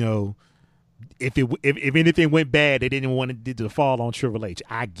guess if anything went bad, they didn't want it to fall on Triple H,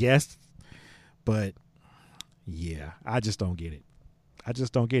 I guess. But yeah, I just don't get it.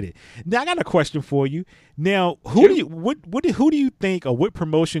 Now I got a question for you. Now, who do you think, or what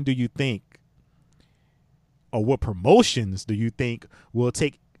promotion do you think, or what promotions do you think will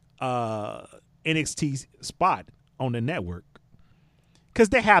take NXT's spot on the network? Because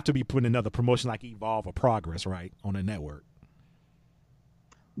they have to be putting another promotion like Evolve or Progress, right, on the network.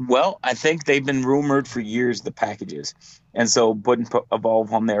 Well, I think they've been rumored for years, the packages. And so putting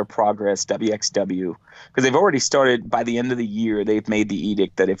Evolve on their Progress, WXW, because they've already started by the end of the year, they've made the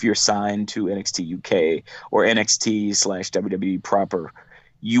edict that if you're signed to NXT UK or NXT/WWE proper,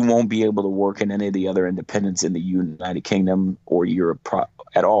 you won't be able to work in any of the other independents in the United Kingdom or Europe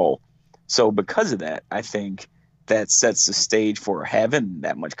at all. So because of that, I think that sets the stage for having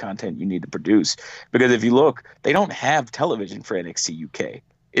that much content you need to produce. Because if you look, they don't have television for NXT UK.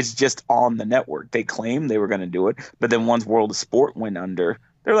 It's just on the network. They claimed they were going to do it, but then once World of Sport went under,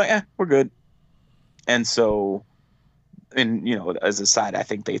 they're like, we're good. And so, and you know, as a side, I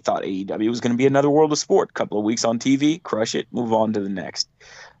think they thought AEW was going to be another World of Sport. A couple of weeks on TV, crush it, move on to the next.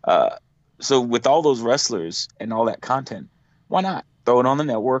 So with all those wrestlers and all that content, why not throw it on the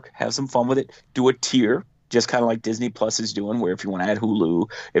network, have some fun with it, do a tier, just kind of like Disney Plus is doing, where if you want to add Hulu,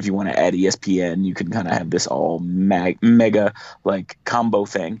 if you want to add ESPN, you can kind of have this all mega like combo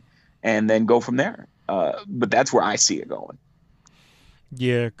thing, and then go from there. But that's where I see it going.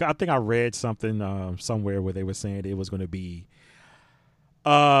 Yeah, I think I read something somewhere where they were saying it was going to be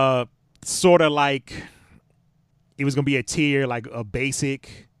sort of like it was going to be a tier, like a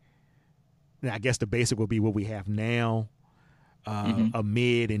basic. I guess the basic will be what we have now. A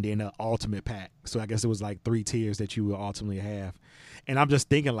mid, and then an ultimate pack. So I guess it was like 3 tiers that you will ultimately have. And I'm just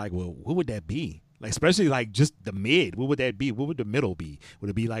thinking like, well, what would that be? Like, especially like just the mid, what would that be? What would the middle be? Would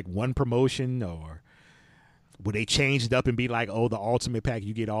it be like one promotion, or would they change it up and be like, oh, the ultimate pack,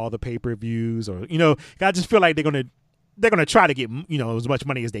 you get all the pay-per-views, or, you know, I just feel like they're going to try to get, you know, as much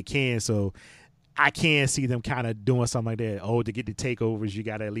money as they can. So I can see them kind of doing something like that. Oh, to get the takeovers, you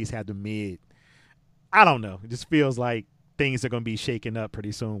got to at least have the mid. I don't know. It just feels like things are going to be shaken up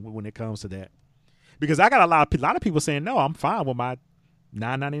pretty soon when it comes to that, because I got a lot of people saying, no, I'm fine with my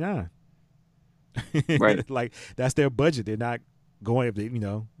 $9.99. Right. Like, that's their budget. They're not going, if they, you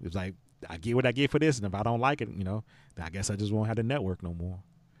know, it's like, I get what I get for this, and if I don't like it, you know, I guess I just won't have the network no more.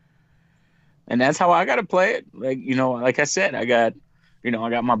 And that's how I got to play it. Like, you know, like I said, I got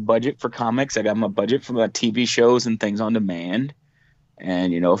my budget for comics. I got my budget for my TV shows and things on demand.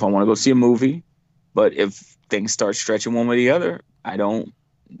 And, you know, if I want to go see a movie, but if things start stretching one way or the other, I don't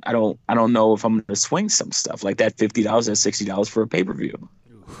know if I'm going to swing some stuff like that $50, that $60 for a pay-per-view.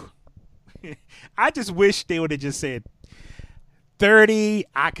 I just wish they would have just said 30.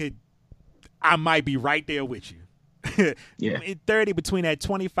 I might be right there with you. Yeah. 30, between that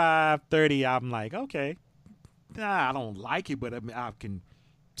 25, 30, I'm like, okay. Nah, I don't like it, but I can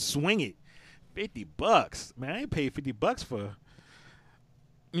swing it. $50, man. I ain't paid $50 for,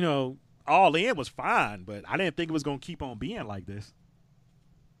 you know, All In was fine, but I didn't think it was going to keep on being like this.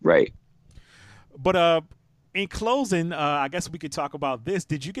 Right. But in closing, I guess we could talk about this.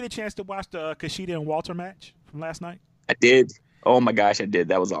 Did you get a chance to watch the Kushida and Walter match from last night? I did. Oh my gosh, I did.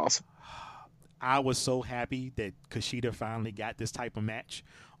 That was awesome. I was so happy that Kushida finally got this type of match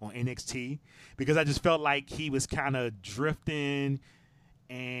on NXT, because I just felt like he was kind of drifting,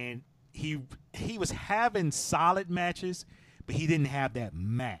 and he was having solid matches, but he didn't have that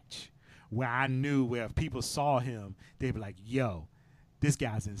match where I knew, where if people saw him, they'd be like, yo, this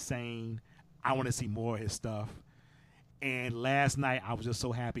guy's insane. I want to see more of his stuff. And last night, I was just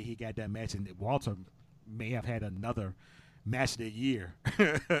so happy he got that match. And Walter may have had another match of the year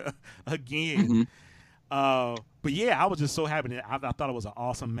again. Mm-hmm. But yeah, I was just so happy. That I thought it was an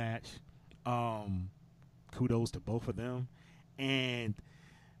awesome match. Kudos to both of them. And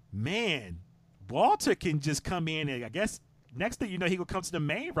man, Walter can just come in, and I guess next thing you know, he will come to the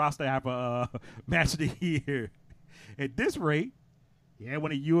main roster and have a match of the year. At this rate, yeah,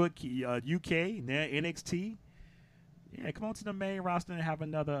 when UK, now NXT, yeah, come on to the main roster and have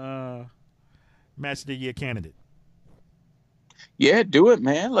another match of the year candidate. Yeah, do it,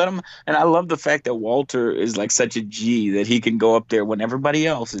 man. Let him. And I love the fact that Walter is like such a G that he can go up there when everybody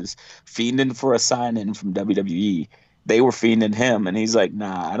else is fiending for a sign-in from WWE. They were fiending him, and he's like,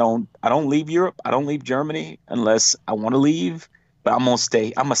 nah, I don't leave Europe. I don't leave Germany unless I want to leave, but I'm going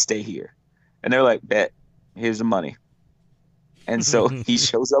to stay here. And they're like, bet, here's the money. And so he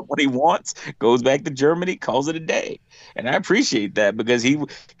shows up when he wants, goes back to Germany, calls it a day. And I appreciate that, because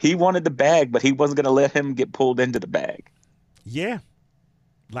he wanted the bag, but he wasn't going to let him get pulled into the bag. Yeah.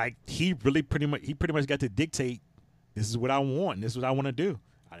 Like, he pretty much got to dictate, this is what I want, and this is what I want to do.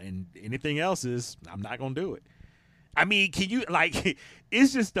 And anything else is, I'm not going to do it. I mean, can you, like,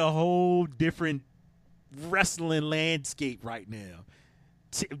 it's just a whole different wrestling landscape right now.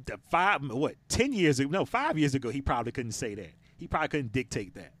 5 years ago, he probably couldn't say that. He probably couldn't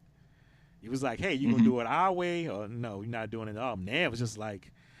dictate that. He was like, "Hey, you gonna do it our way or no? You're not doing it." Oh, man, it was just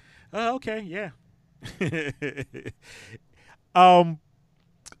like, "Oh, okay, yeah."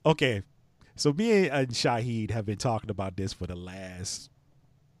 Okay. So me and Shahid have been talking about this for the last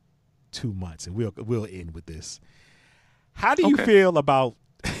 2 months, and we'll end with this. How do you feel about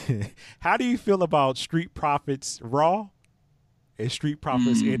Street Profits Raw and Street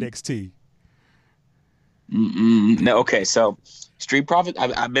Profits NXT? No, okay, so Street Profit,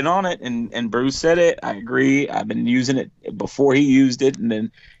 I've been on it, and Bruce said it. I agree. I've been using it before he used it, and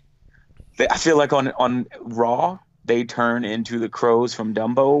then I feel like on Raw they turn into the crows from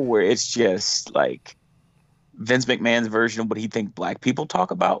Dumbo, where it's just like Vince McMahon's version of what he thinks black people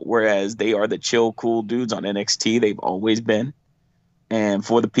talk about, whereas they are the chill, cool dudes on NXT. They've always been, and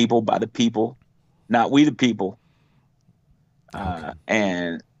for the people, by the people, not we the people,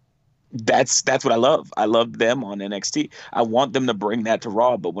 and. That's what I love. I love them on NXT. I want them to bring that to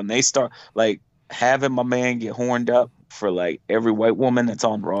Raw, but when they start like having my man get horned up for like every white woman that's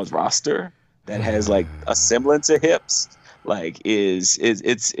on Raw's roster that has like a semblance of hips, like I'm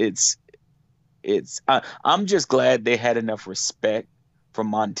just glad they had enough respect for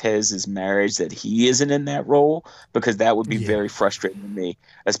Montez's marriage that he isn't in that role, because that would be very frustrating to me,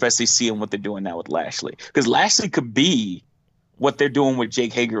 especially seeing what they're doing now with Lashley, because Lashley could be what they're doing with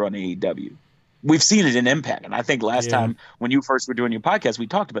Jake Hager on AEW. We've seen it in Impact, and I think last time when you first were doing your podcast, we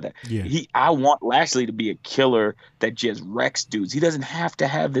talked about that. Yeah. I want Lashley to be a killer that just wrecks dudes. He doesn't have to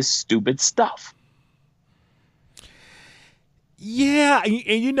have this stupid stuff. Yeah, and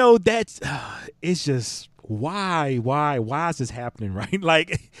you know that's it's just why is this happening, right?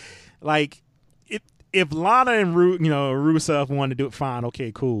 Like if Lana and Rusev wanted to do it, fine,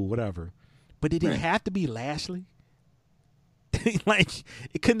 okay, cool, whatever. But did it have to be Lashley? Like,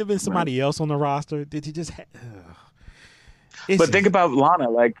 it couldn't have been somebody else on the roster. Did he just? But think about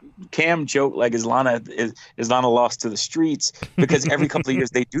Lana. Like Cam joked, like is Lana lost to the streets, because every couple of years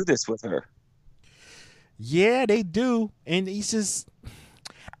they do this with her. Yeah, they do, and he's just.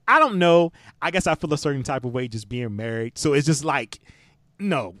 I don't know. I guess I feel a certain type of way just being married. So it's just like,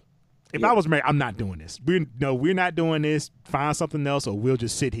 no. If I was married, I'm not doing this. We're not doing this. Find something else, or we'll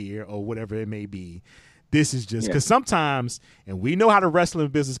just sit here, or whatever it may be. This is just because sometimes, and we know how the wrestling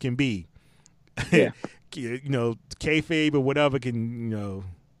business can be, kayfabe or whatever can,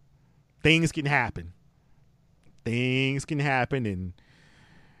 things can happen. Things can happen, and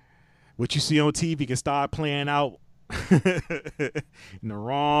what you see on TV can start playing out in the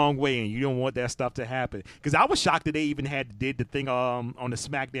wrong way, and you don't want that stuff to happen. Because I was shocked that they even did the thing on the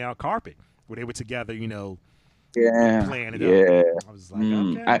SmackDown carpet where they were together, playing it up. I was like,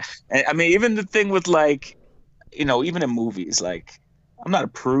 okay. I mean, even the thing with like, even in movies, like I'm not a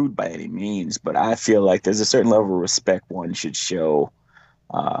prude by any means, but I feel like there's a certain level of respect one should show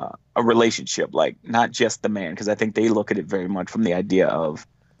a relationship, like not just the man, because I think they look at it very much from the idea of,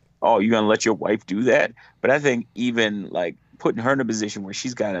 oh, you're going to let your wife do that? But I think even like putting her in a position where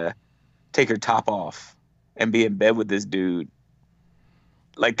she's got to take her top off and be in bed with this dude,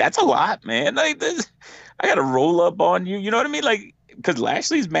 like that's a lot, man. Like this, I got to roll up on you. You know what I mean? Like, because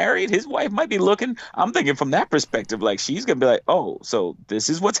Lashley's married, his wife might be looking. I'm thinking from that perspective, like she's going to be like, oh, so this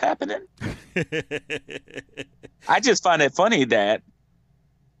is what's happening? I just find it funny that,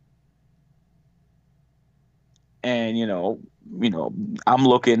 and I'm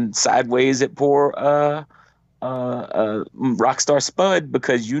looking sideways at poor Rockstar Spud,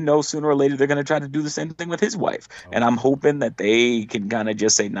 because sooner or later they're going to try to do the same thing with his wife. And I'm hoping that they can kind of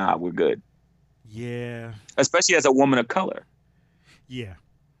just say, nah, we're good. Yeah. Especially as a woman of color. Yeah.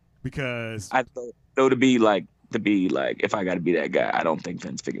 Because though to be like, if I got to be that guy, I don't think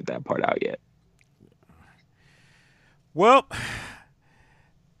Vince figured that part out yet. Well,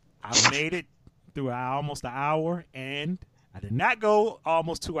 I made it through almost an hour, and I did not go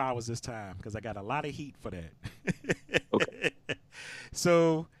almost 2 hours this time because I got a lot of heat for that. Okay.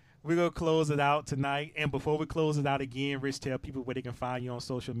 So we're going to close it out tonight. And before we close it out again, Rich, tell people where they can find you on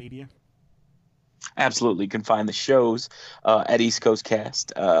social media. Absolutely. You can find the shows at East Coast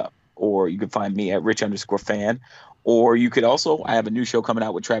Cast, or you can find me at Rich_fan. Or you could also, I have a new show coming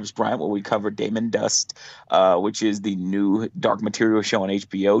out with Travis Bryant where we cover Damon Dust, which is the new Dark Material show on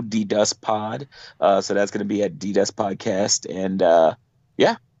HBO, D-Dust Pod. So that's going to be at D-Dust Podcast. And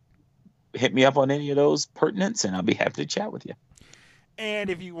hit me up on any of those pertinents, and I'll be happy to chat with you. And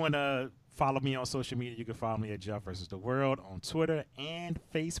if you want to follow me on social media, you can follow me at Jeff vs. the World on Twitter and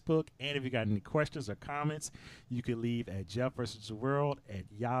Facebook. And if you got any questions or comments, you can leave at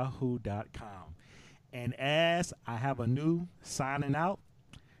jeffvstheworld@yahoo.com. And as I have a new signing out,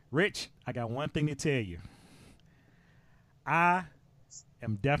 Rich, I got one thing to tell you. I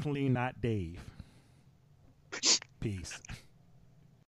am definitely not Dave. Peace.